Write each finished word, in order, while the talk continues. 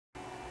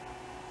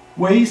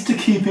Ways to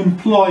keep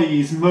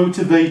employees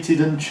motivated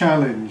and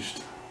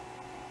challenged.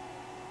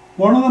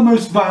 One of the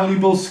most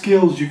valuable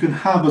skills you can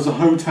have as a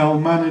hotel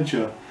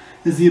manager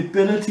is the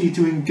ability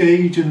to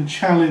engage and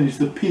challenge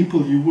the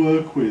people you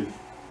work with.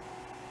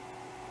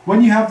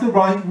 When you have the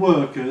right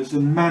workers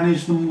and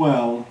manage them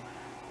well,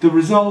 the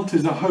result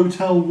is a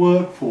hotel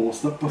workforce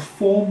that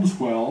performs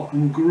well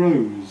and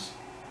grows.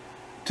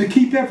 To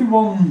keep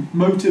everyone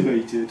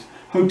motivated,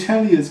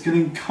 hoteliers can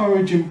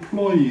encourage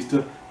employees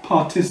to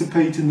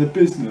participate in the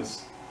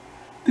business.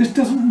 This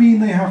doesn't mean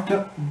they have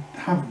to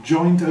have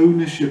joint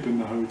ownership in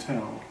the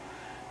hotel,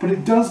 but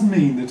it does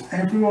mean that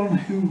everyone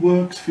who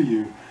works for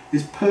you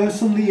is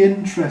personally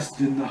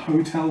interested in the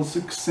hotel's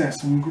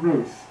success and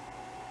growth.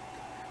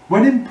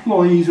 When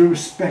employees are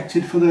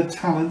respected for their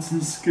talents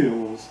and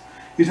skills,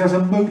 it has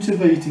a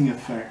motivating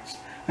effect,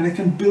 and it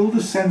can build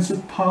a sense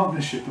of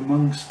partnership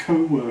amongst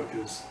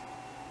co-workers.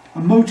 A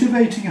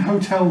motivating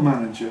hotel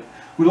manager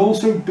will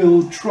also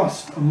build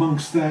trust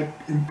amongst their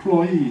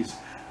employees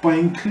by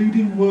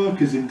including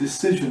workers in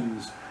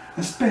decisions,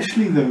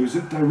 especially those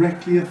that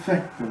directly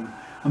affect them,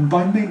 and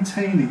by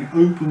maintaining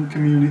open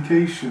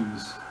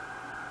communications.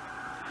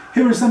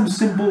 Here are some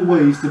simple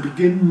ways to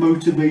begin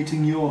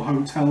motivating your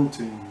hotel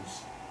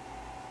teams.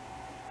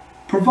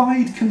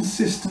 Provide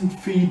consistent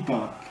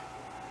feedback.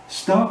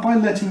 Start by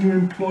letting your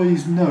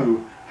employees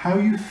know how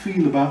you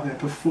feel about their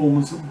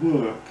performance at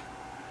work.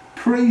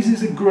 Praise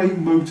is a great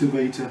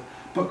motivator,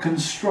 but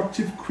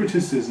constructive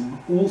criticism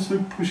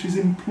also pushes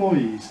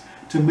employees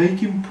to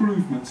make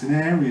improvements in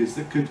areas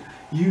that could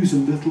use a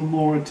little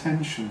more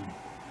attention.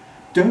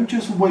 Don't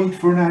just wait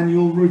for an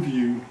annual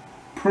review.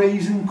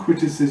 Praise and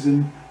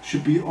criticism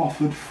should be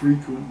offered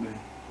frequently.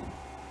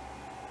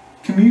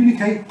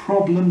 Communicate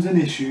problems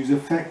and issues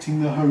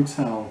affecting the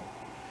hotel.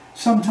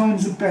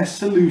 Sometimes the best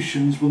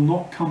solutions will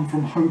not come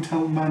from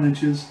hotel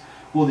managers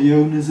or the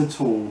owners at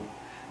all.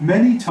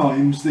 Many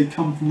times they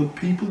come from the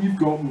people you've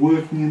got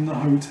working in the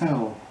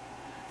hotel.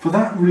 For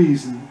that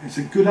reason, it's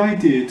a good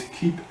idea to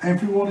keep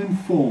everyone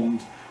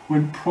informed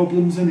when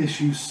problems and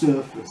issues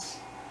surface.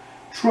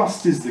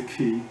 Trust is the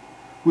key.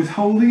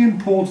 Withholding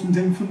important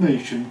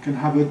information can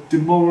have a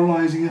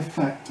demoralizing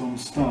effect on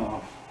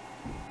staff.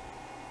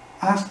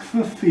 Ask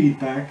for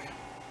feedback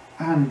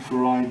and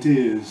for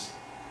ideas.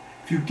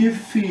 If you give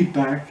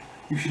feedback,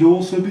 you should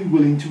also be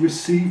willing to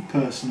receive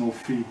personal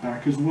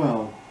feedback as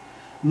well.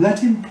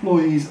 Let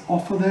employees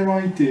offer their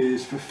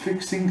ideas for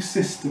fixing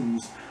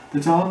systems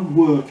that aren't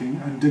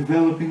working and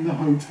developing the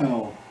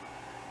hotel.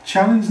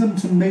 Challenge them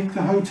to make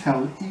the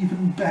hotel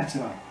even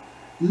better.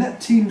 Let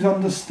teams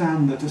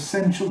understand that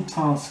essential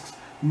tasks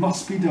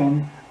must be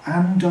done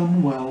and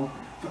done well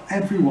for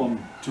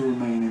everyone to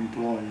remain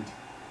employed.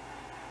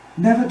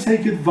 Never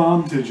take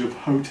advantage of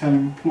hotel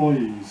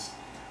employees.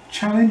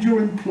 Challenge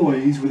your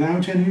employees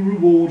without any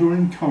reward or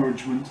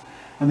encouragement,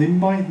 and they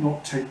might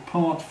not take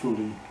part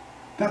fully.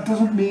 That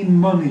doesn't mean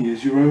money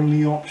is your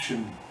only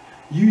option.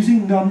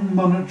 Using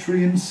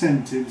non-monetary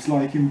incentives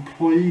like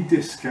employee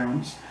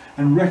discounts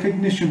and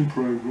recognition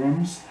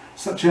programs,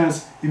 such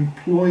as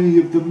Employee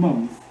of the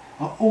Month,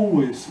 are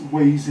always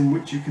ways in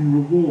which you can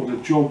reward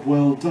a job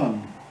well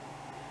done.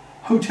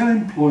 Hotel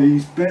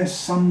employees bear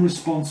some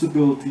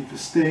responsibility for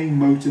staying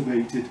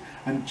motivated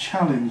and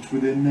challenged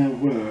within their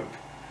work.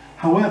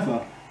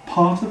 However,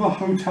 part of a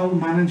hotel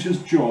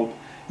manager's job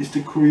is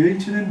to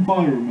create an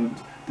environment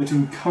that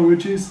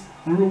encourages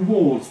and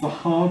rewards the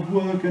hard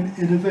work and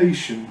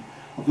innovation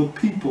of the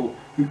people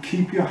who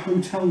keep your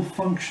hotel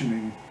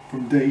functioning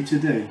from day to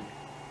day.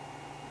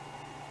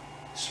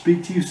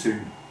 Speak to you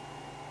soon.